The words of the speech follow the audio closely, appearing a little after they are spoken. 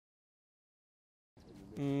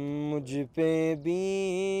مجھ پہ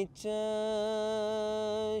بھی چشم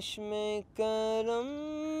کرم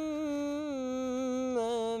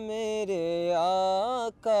میرے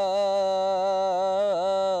آقا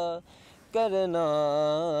کرنا،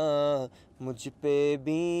 مجھ پہ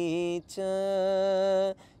بھی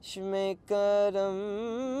چشم کرم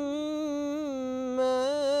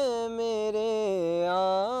میرے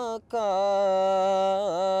آقا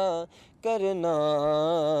کرنا،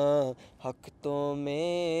 حق تو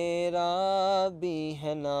میرا بھی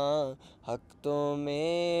ہے نا، حق تو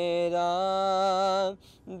میرا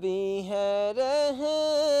بھی ہے، رحمت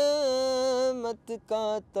کا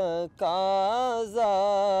تقاضا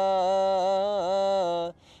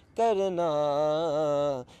کرنا،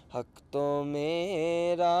 حق تو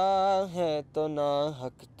میرا ہے تو نا،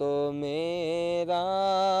 حق تو میرا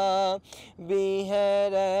بھی ہے،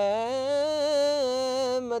 رحمت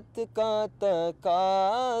کا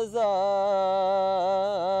تقاضا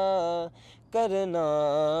کرنا،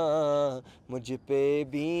 مجھ پہ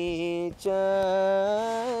بھی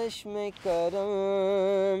چشم کرم،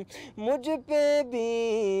 مجھ پہ بھی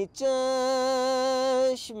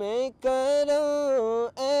چشم کرم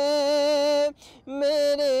اے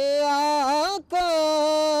میرے آقا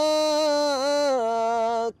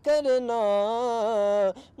کرنا،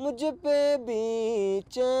 مجھ پہ بھی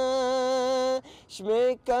چشم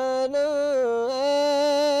کرم اے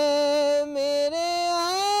میرے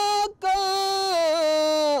آقا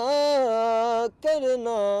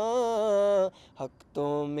کرنا، حق تو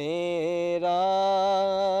میرا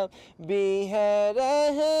بھی ہے،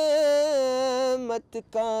 رحمت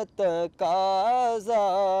کا تقاضا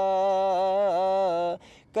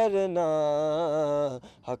کرنا،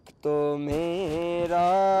 حق تو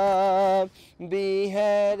میرا بھی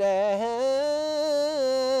ہے، رحمت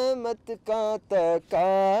کا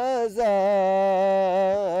تقاضا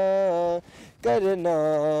کرنا،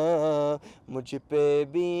 مجھ پہ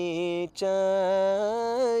بھی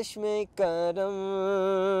چشم کرم،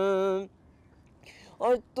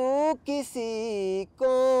 اور تو کسی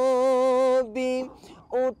کو بھی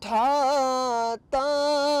اٹھاتا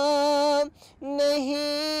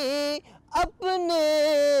نہیں اپنے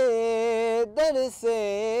در سے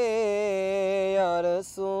یا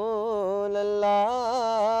رسول اللہ،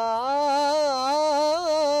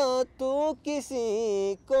 تو کسی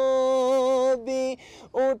کو بھی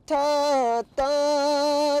اٹھاتا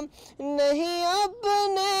نہیں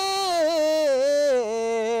اپنے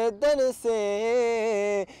در سے،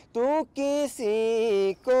 تو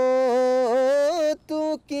کسی کو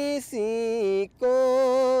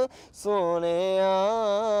سونیا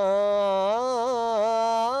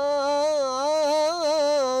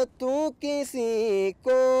تو کسی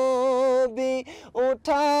کو بھی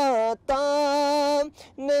اٹھاتا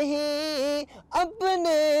نہیں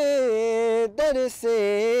اپنے در سے،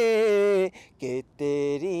 کہ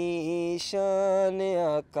تیری شان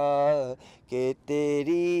آقا، کہ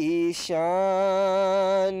تیری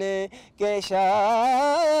شان کے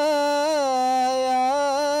شایا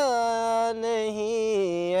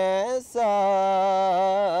نہیں ایسا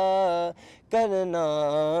کرنا،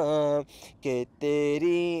 کہ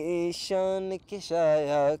تیری شان کے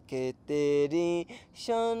شایا، کہ تیری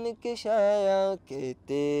شان کے شایا، کہ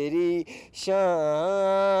تیری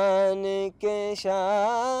شان کے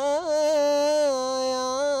شایا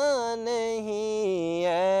نہیں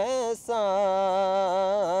ایسا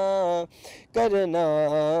کرنا،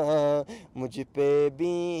 مجھ پہ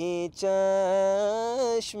بھی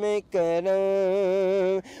چشم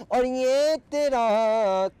کرم، اور یہ تیرا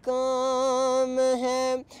کام ہے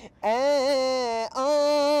اے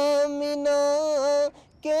آمنہ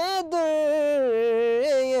کے در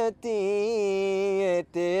یتیم، یہ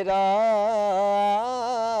تیرا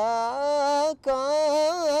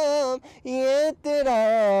کام، یہ تیرا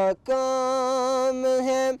کام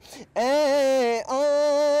ہے اے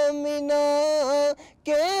آمنہ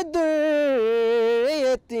کے در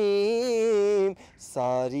یتیم،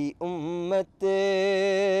 ساری امت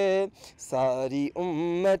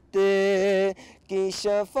کی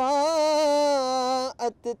شفاعت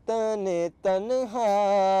تنہا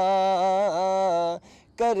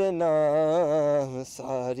کرنا،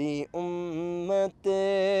 ساری امت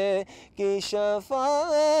کی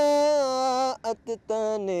شفاعت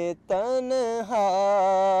تنہا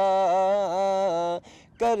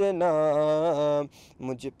کرنا،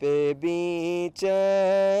 مجھ پہ بھی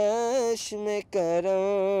چشم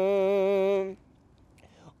کرم،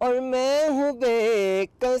 اور میں ہوں بے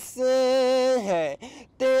کس ہے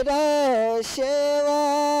تیرا شیوا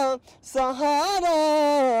سہارا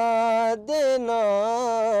دینا،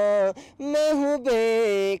 میں ہوں بے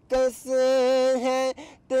کس ہے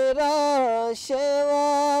تیرا شیوا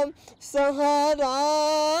سہارا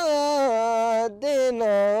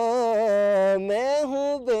دینا، میں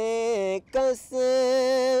ہوں بے کس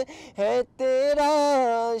ہے تیرا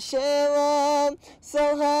شیوا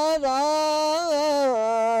سہارا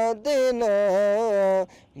دینا،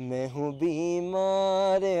 میں ہوں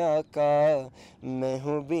بیمار آقا میں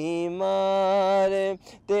ہوں بیمار،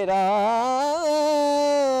 تیرا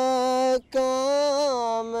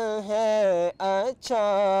کام ہے اچھا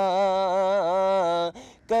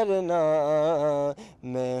کرنا،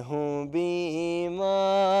 میں ہوں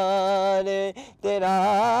بیمار، تیرا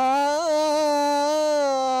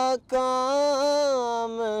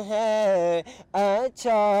کام ہے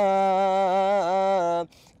اچھا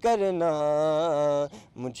کرنا،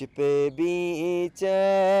 مجھ پہ بھی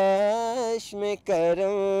چشم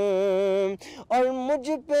کرم اور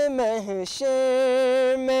مجھ پہ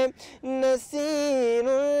محشر میں نصیر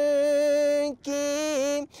کی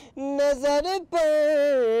نظر پڑ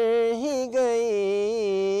ہی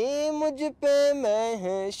گئی، مجھ پہ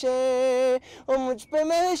محشر اور مجھ پہ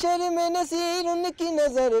محشر میں نصیر ان کی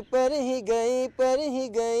نظر پڑ ہی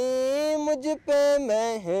گئی مجھ پہ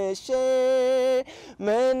محشر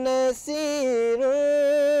میں نصیر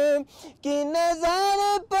کی نظر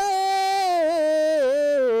پڑ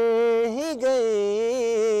ہی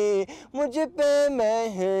گئی، مجھ پہ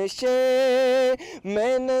محشر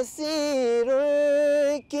میں نصیر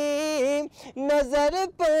کی نظر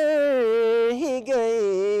پڑ ہی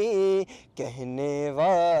گئی، کہنے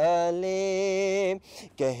والے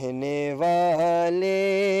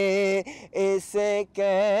اسے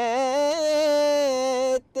کہتے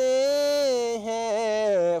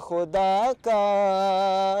ہیں خدا کا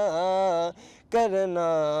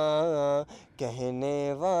کرنا، کہنے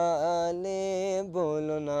والے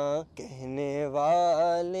بولو نا، کہنے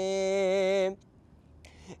والے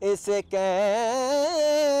اسے کہتے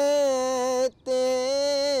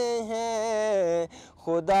ہیں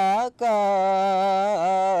خدا کا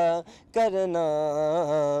کرنا،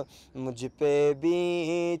 مجھ پہ بھی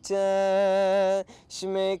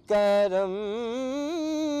چشم کرم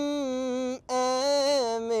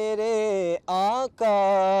اے میرے آقا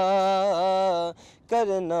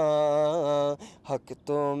کرنا، حق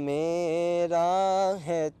تو میرا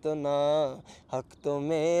ہے تو نہ حق تو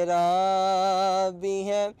میرا بھی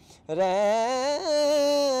ہے، رحمت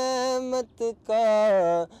کا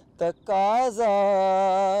تقاضا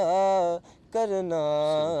کرنا،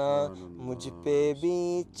 مجھ پہ بھی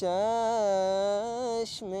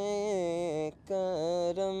چشم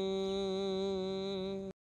کرم